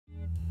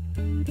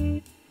Okay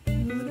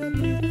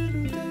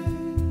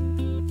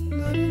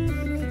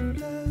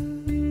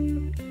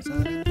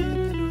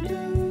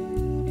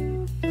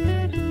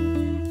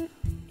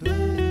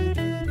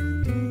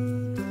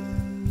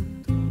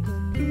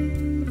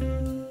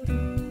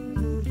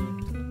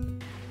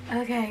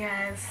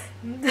guys,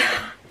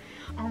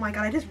 oh my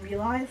god, I just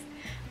realized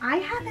I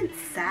haven't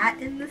sat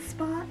in this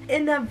spot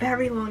in a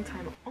very long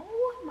time.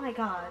 Oh my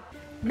god.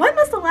 When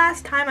was the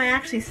last time I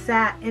actually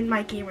sat in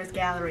my gamer's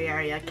gallery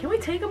area? Can we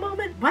take a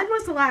moment? When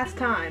was the last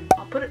time?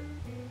 I'll put it...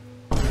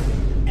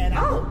 And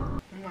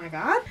oh my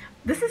god.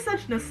 This is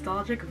such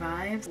nostalgic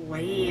vibes.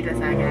 Wait a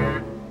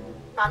second.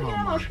 I'm getting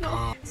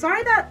emotional.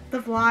 Sorry that the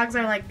vlogs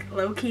are like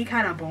low-key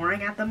kind of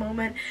boring at the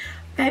moment.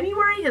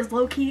 February is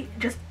low-key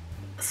just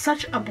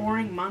such a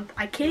boring month.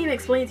 I can't even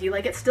explain to you.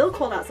 Like, it's still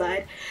cold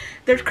outside.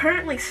 There's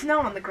currently snow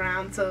on the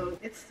ground, so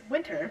it's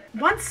winter.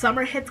 Once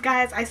summer hits,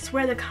 guys, I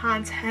swear the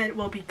content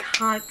will be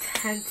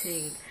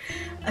contenting,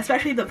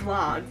 especially the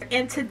vlogs.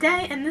 And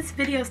today, in this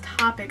video's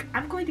topic,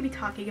 I'm going to be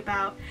talking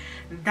about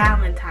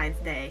Valentine's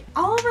Day.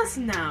 All of us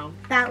know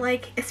that,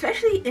 like,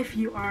 especially if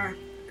you are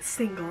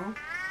single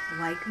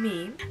like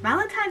me,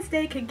 Valentine's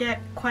Day can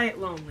get quite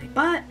lonely.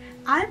 But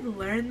I've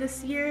learned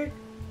this year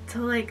to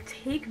like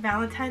take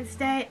Valentine's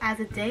Day as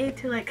a day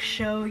to like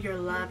show your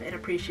love and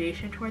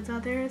appreciation towards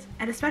others.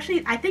 And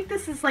especially, I think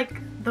this is like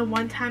the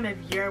one time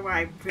of year where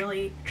I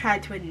really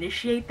tried to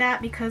initiate that,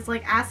 because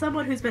like as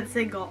someone who's been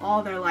single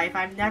all their life,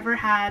 I've never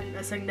had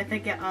a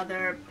significant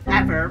other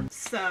ever.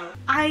 So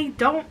I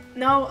don't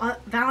know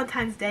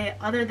Valentine's Day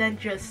other than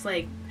just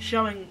like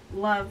showing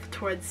love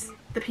towards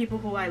the people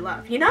who I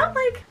love, you know?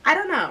 Like, I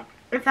don't know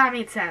if that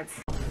made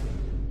sense.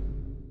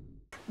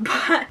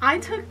 But I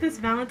took this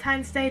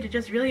Valentine's Day to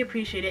just really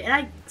appreciate it, and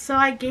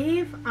I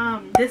gave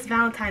this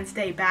Valentine's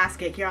Day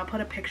basket. Here, I'll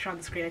put a picture on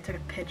the screen. I took a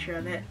picture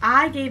of it.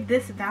 I gave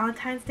this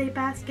Valentine's Day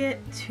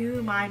basket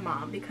to my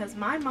mom because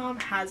my mom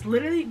has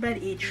literally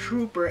been a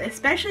trooper,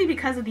 especially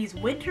because of these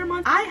winter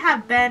months. I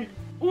have been...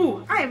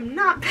 Ooh, I have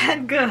not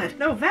been good.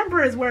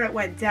 November is where it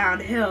went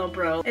downhill,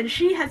 bro. And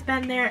she has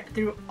been there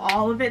through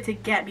all of it to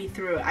get me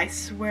through it. I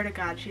swear to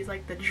God, she's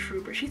like the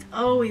trooper. She's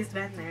always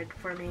been there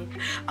for me.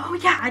 Oh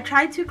yeah, I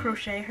tried to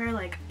crochet her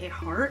like a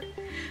heart,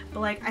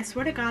 but like I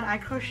swear to God, I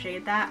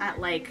crocheted that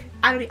at like,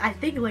 I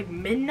think like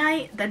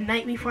midnight the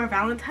night before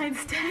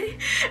Valentine's Day.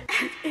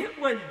 And it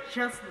was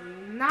just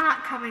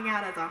not coming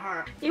out as a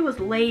heart. It was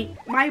late.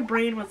 My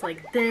brain was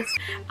like this.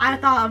 I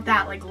thought of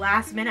that like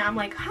last minute. I'm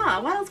like,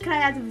 huh, what else could I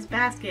add to this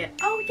basket?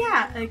 Oh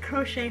yeah, a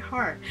crochet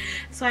heart.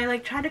 So I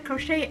like tried to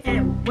crochet it and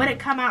it wouldn't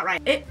come out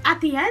right.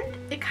 At the end,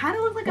 it kind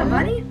of looked like a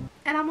bunny.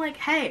 And I'm like,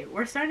 hey,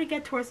 we're starting to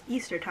get towards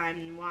Easter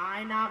time.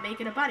 Why not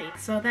make it a bunny?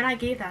 So then I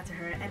gave that to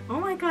her, and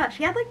oh my god,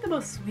 she had like the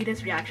most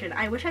sweetest reaction.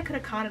 I wish I could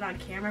have caught it on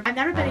camera. I've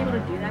never been able to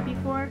do that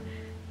before.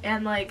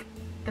 And like,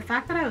 the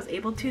fact that I was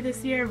able to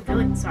this year,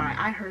 really, sorry,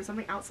 I heard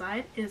something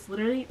outside. It's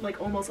literally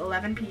like almost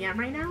 11 p.m.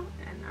 right now,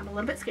 and I'm a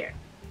little bit scared.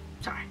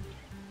 Sorry.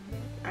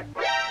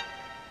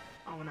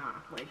 Oh nah,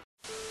 like.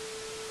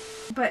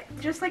 But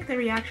just like the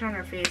reaction on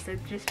her face,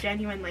 it's just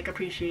genuine like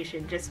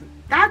appreciation. Just,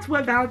 that's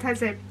what Valentine's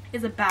Day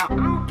is about. I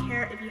don't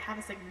care if you have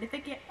a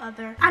significant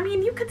other. I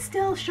mean, you could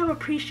still show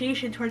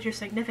appreciation towards your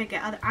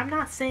significant other. I'm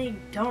not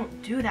saying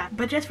don't do that,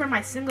 but just for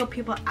my single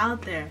people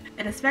out there,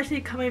 and especially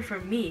coming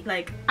from me,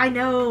 like, I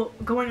know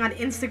going on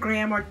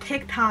Instagram or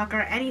TikTok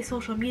or any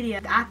social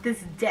media at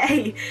this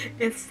day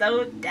is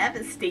so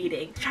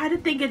devastating. Try to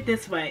think it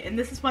this way, and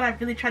this is what I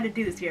really tried to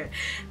do this year,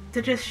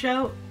 to just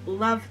show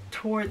love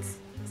towards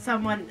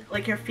someone,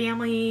 like your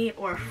family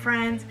or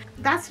friends.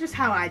 That's just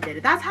how I did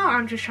it. That's how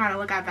I'm just trying to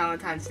look at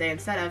Valentine's Day,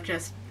 instead of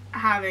just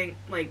having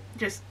like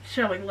just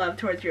showing love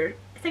towards your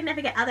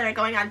significant other and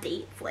going on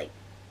dates. Like,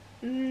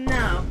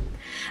 no,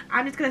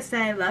 I'm just gonna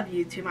say I love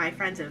you to my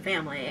friends and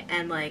family,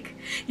 and like,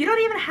 you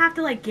don't even have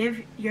to like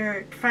give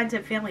your friends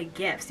and family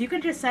gifts. You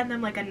can just send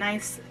them like a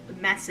nice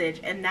message,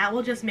 and that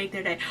will just make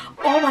their day.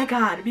 Oh my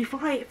god,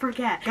 before I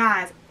forget,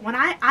 guys, when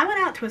I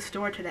went out to a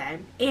store today,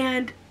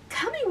 and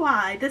tell me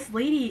why this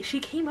lady, she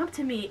came up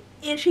to me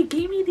and she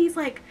gave me these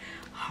like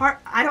heart.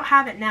 I don't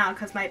have it now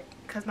because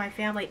my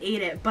family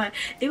ate it, but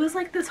it was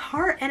like this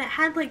heart and it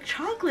had like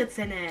chocolates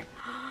in it.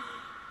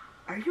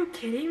 Are you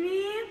kidding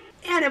me?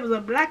 And it was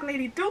a black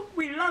lady too.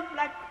 We love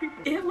black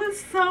people. It was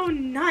so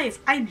nice.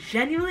 I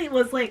genuinely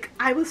was like,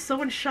 I was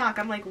so in shock.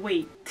 I'm like,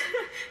 wait,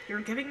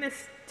 you're giving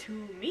this to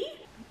me?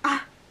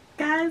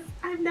 Guys,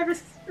 I've never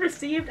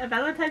received a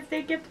Valentine's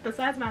Day gift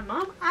besides my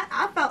mom.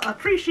 I felt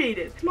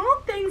appreciated.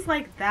 Small things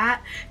like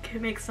that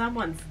can make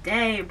someone's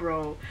day,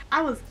 bro.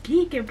 I was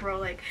geeking, bro.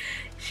 Like,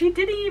 she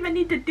didn't even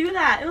need to do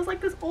that. It was like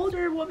this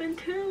older woman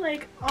too.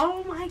 Like,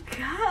 oh my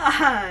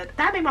god.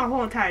 That made my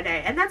whole entire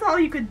day. And that's all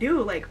you could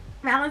do. Like,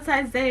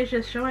 Valentine's Day is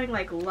just showing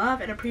like love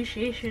and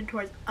appreciation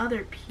towards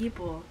other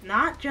people.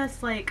 Not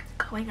just like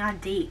going on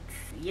dates,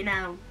 you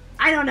know.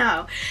 I don't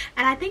know.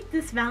 And I think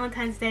this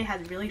Valentine's Day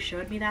has really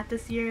showed me that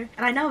this year.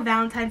 And I know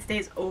Valentine's Day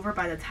is over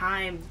by the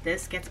time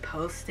this gets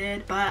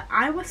posted, but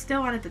I still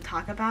wanted to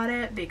talk about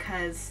it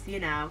because, you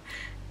know,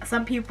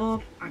 Some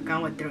people are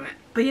going through it.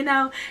 But you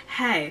know,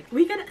 hey,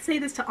 we can say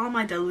this to all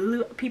my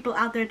Delulu people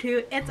out there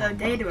too. It's a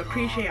day to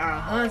appreciate our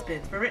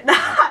husbands. For it.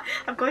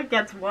 I'm going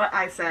against what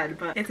I said,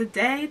 but it's a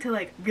day to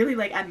like really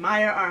like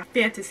admire our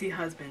fantasy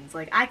husbands.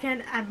 Like I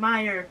can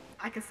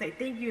say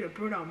thank you to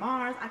Bruno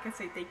Mars. I can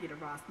say thank you to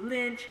Ross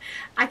Lynch.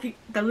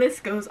 The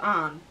list goes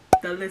on.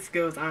 The list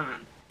goes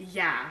on.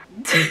 Yeah.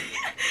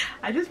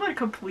 I just went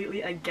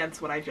completely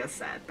against what I just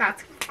said.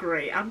 That's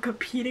great. I'm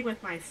competing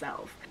with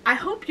myself. I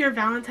hope your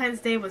Valentine's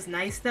Day was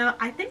nice though.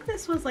 I think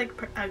this was like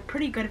a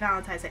pretty good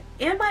Valentine's Day.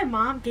 And my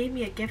mom gave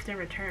me a gift in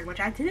return,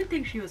 which I didn't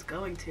think she was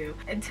going to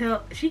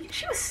until she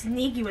was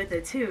sneaky with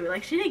it too.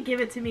 Like she didn't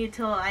give it to me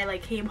until I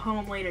like came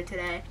home later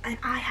today. And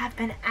I have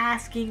been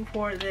asking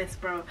for this,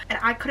 bro. And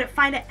I couldn't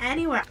find it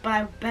anywhere. But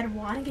I've been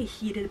wanting a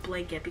heated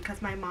blanket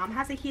because my mom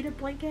has a heated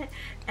blanket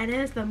and it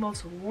is the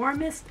most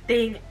warmest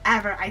thing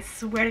ever. I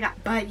swear to God.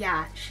 But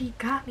yeah, she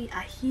got me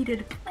a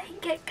heated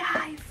blanket,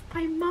 guys.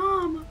 My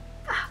mom.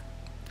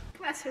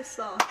 Bless her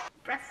soul.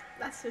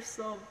 Bless her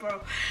soul,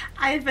 bro.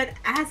 I've been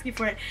asking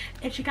for it.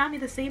 And she got me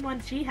the same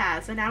one she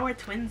has. So now we're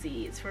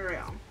twinsies, for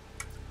real.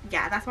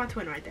 Yeah, that's my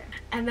twin right there.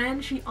 And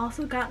then she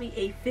also got me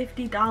a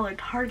 $50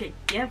 Target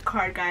gift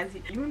card, guys.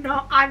 You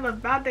know I'm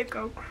about to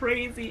go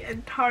crazy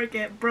in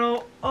Target,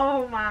 bro.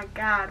 Oh my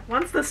God.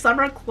 Once the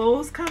summer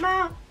clothes come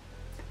out,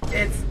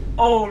 it's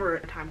over.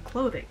 Time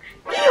clothing.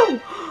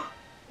 Ew!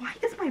 Why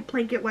is my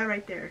blanket wet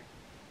right there?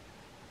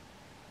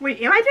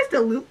 Wait, am I just a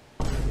loop?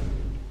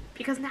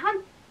 Because now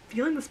I'm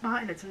feeling the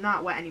spot and it's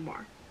not wet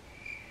anymore.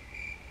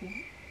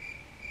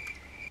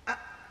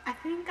 I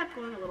think I'm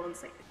going a little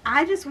insane.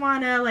 I just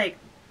want to like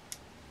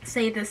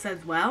say this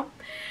as well.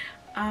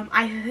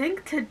 I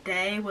think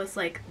today was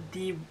like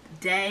the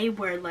day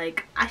where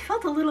like I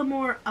felt a little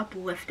more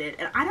uplifted,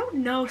 and I don't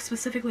know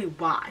specifically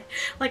why.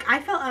 Like I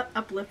felt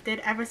uplifted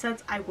ever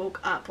since I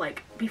woke up,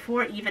 like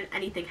before even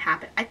anything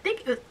happened. I think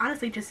it was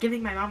honestly just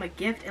giving my mom a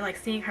gift and like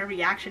seeing her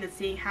reaction and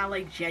seeing how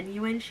like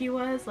genuine she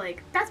was.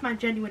 Like that's my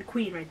genuine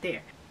queen right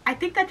there. I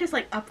think that just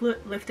like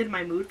uplifted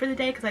my mood for the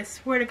day, because I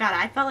swear to God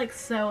I felt like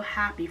so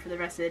happy for the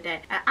rest of the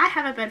day. And I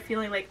haven't been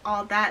feeling like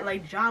all that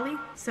like jolly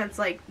since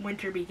like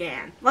winter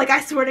began. Like I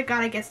swear to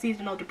God I get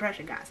seasonal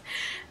depression, guys.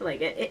 Like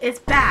it's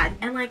bad.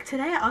 And like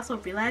today I also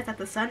realized that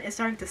the sun is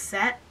starting to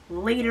set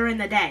later in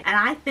the day, and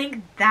I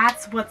think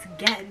that's what's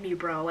getting me,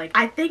 bro. Like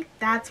I think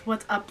that's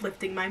what's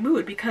uplifting my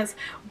mood, because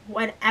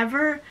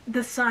whenever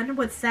the sun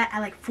would set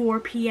at like 4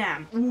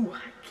 p.m. ooh,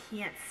 I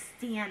can't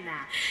stand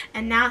that.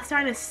 And now it's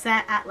starting to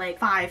set at like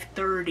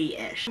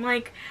 5:30-ish.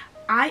 Like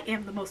I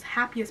am the most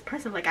happiest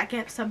person. Like I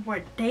get some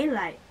more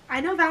daylight.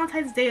 I know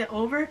Valentine's Day is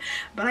over,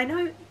 but I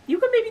know you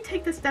could maybe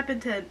take this step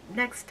into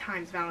next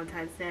time's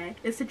Valentine's Day,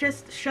 is to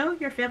just show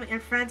your family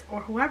and friends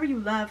or whoever you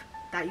love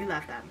that you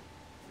love them,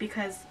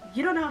 because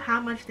you don't know how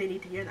much they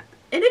need to hear that.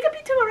 And it could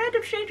be to a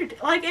random stranger.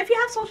 Like if you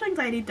have social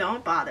anxiety,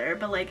 don't bother,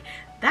 but like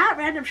that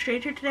random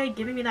stranger today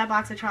giving me that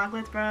box of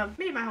chocolates, bro,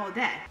 made my whole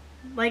day.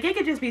 Like it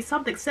could just be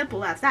something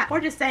simple as that, or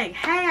just saying,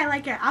 hey, I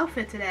like your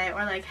outfit today,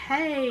 or like,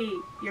 hey,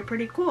 you're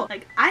pretty cool.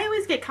 Like I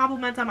always get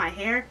compliments on my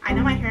hair. I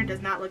know my hair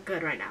does not look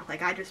good right now.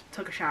 Like I just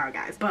took a shower,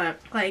 guys, but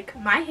like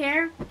my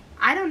hair,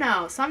 I don't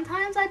know,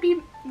 sometimes I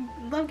be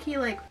low-key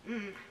like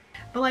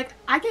but like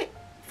I get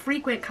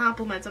frequent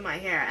compliments on my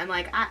hair, and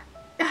like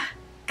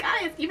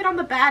guys, even on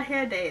the bad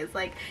hair days,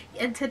 like,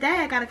 and today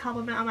I got a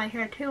compliment on my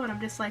hair too, and I'm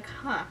just like,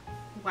 huh,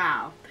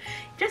 wow.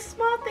 Just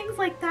small things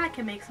like that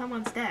can make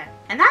someone's day.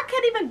 And that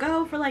can't even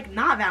go for like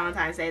not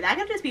Valentine's Day. That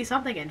could just be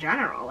something in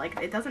general. Like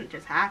it doesn't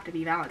just have to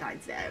be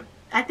Valentine's Day.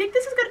 I think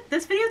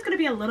this video is gonna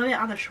be a little bit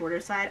on the shorter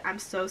side. I'm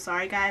so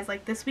sorry, guys.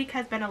 Like this week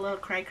has been a little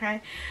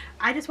cray-cray.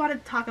 I just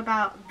wanted to talk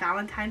about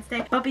Valentine's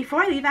Day. But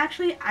before I leave,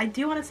 actually, I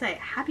do want to say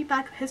Happy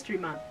Black History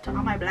Month to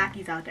all my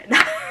blackies out there.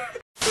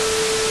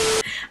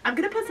 I'm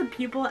gonna put some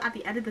people at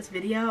the end of this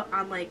video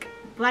on like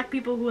black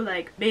people who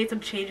like made some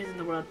changes in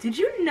the world. Did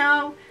you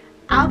know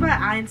Albert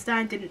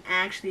Einstein didn't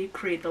actually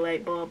create the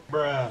light bulb?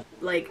 Bruh.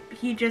 Like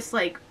he just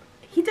like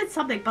he did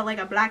something, but like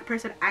a black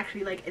person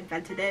actually like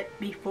invented it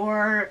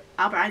before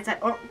Albert Einstein.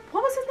 Or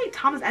what was his name?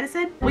 Thomas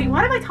Edison? Wait,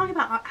 what am I talking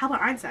about?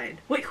 Albert Einstein?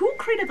 Wait, who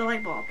created the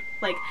light bulb?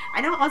 Like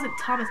I know it wasn't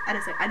Thomas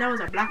Edison. I know it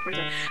was a black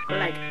person, but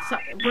like so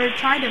we're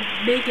trying to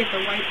make it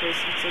the white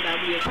person so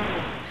that we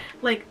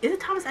like, is it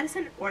Thomas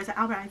Edison or is it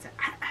Albert Einstein?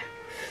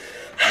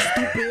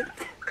 Stupid.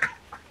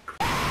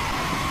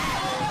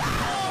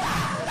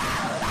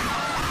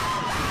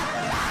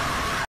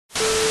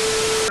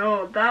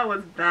 No, that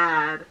was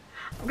bad.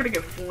 I'm gonna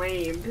get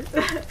flamed.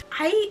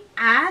 I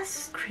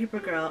asked Creeper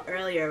Girl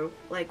earlier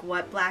like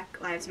what Black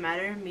Lives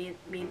Matter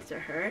means to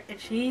her,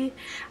 and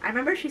I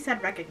remember she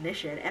said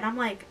recognition, and I'm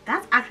like,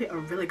 that's actually a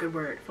really good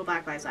word for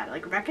Black Lives Matter,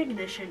 like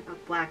recognition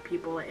of black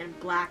people and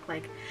black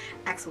like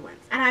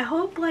excellence. And I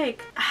hope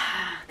like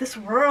this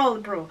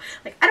world, bro,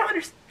 like I don't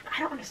understand.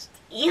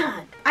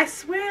 I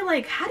swear,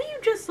 like, how do you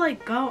just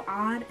like go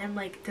on and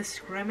like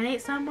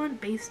discriminate someone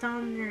based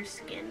on their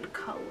skin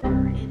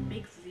color? It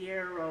makes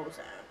zero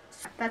sense.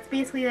 That's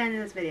basically the end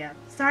of this video.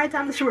 Sorry it's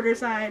on the shorter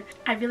side.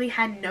 I really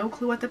had no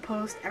clue what to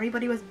post.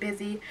 Everybody was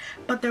busy,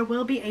 but there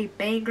will be a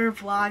banger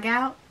vlog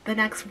out the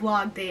next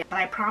vlog day. But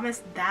I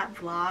promise that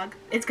vlog,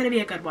 it's gonna be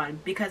a good one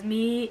because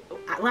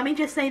let me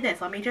just say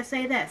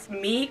this.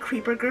 Me,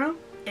 Creeper Girl,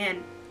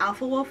 and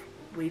Alpha Wolf,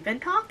 we've been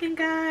talking,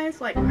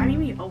 guys. Like, I mean,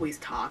 we always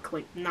talk,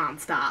 like,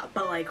 non-stop.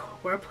 But, like,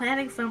 we're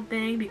planning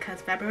something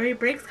because February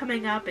break's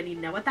coming up and you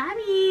know what that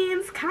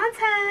means.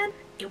 Content!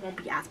 It won't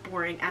be as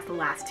boring as the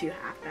last two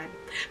have been.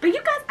 But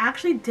you guys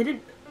actually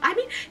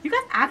you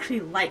guys actually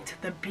liked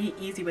the Be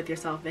Easy With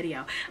Yourself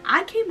video.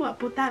 I came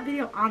up with that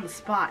video on the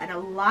spot and a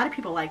lot of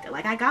people liked it.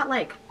 Like, I got,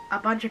 like, a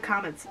bunch of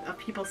comments of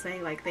people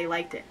saying like they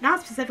liked it.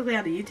 Not specifically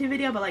on the YouTube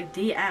video, but like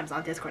DMs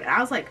on Discord. And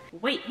I was like,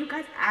 wait, you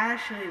guys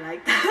actually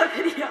liked that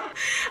video?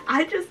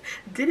 I just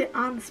did it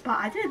on the spot.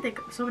 I didn't think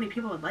so many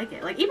people would like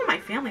it. Like, even my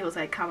family was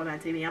like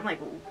complimenting me. I'm like,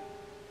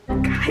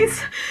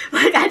 guys,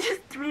 like, I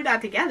just threw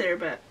that together,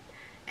 but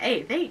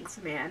hey, thanks,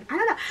 man. I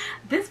don't know.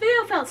 This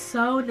video felt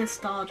so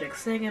nostalgic,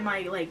 sitting in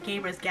my, like,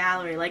 gamer's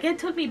gallery. Like, it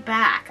took me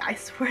back. I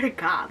swear to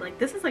God. Like,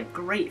 this is, like,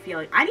 great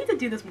feeling. I need to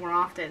do this more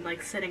often,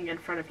 like, sitting in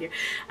front of you.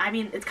 I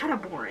mean, it's kind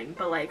of boring,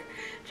 but, like,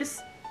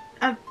 just,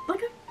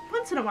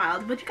 once in a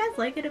while. Would you guys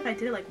like it if I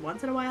did it, like,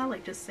 once in a while?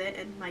 Like, just sit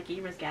in my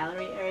gamer's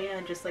gallery area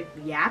and just, like,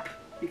 yap?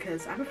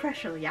 Because I'm a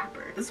professional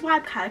yapper. This is why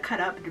I'm kind of cut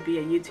up to be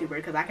a YouTuber,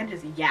 because I can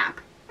just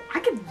yap. I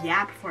can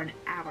yap for an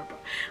hour, bro.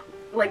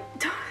 Like,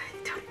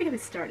 don't even get me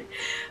started.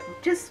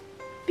 Just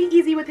be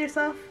easy with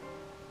yourself,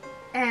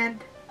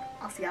 and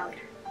I'll see y'all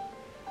later.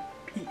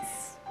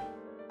 Peace.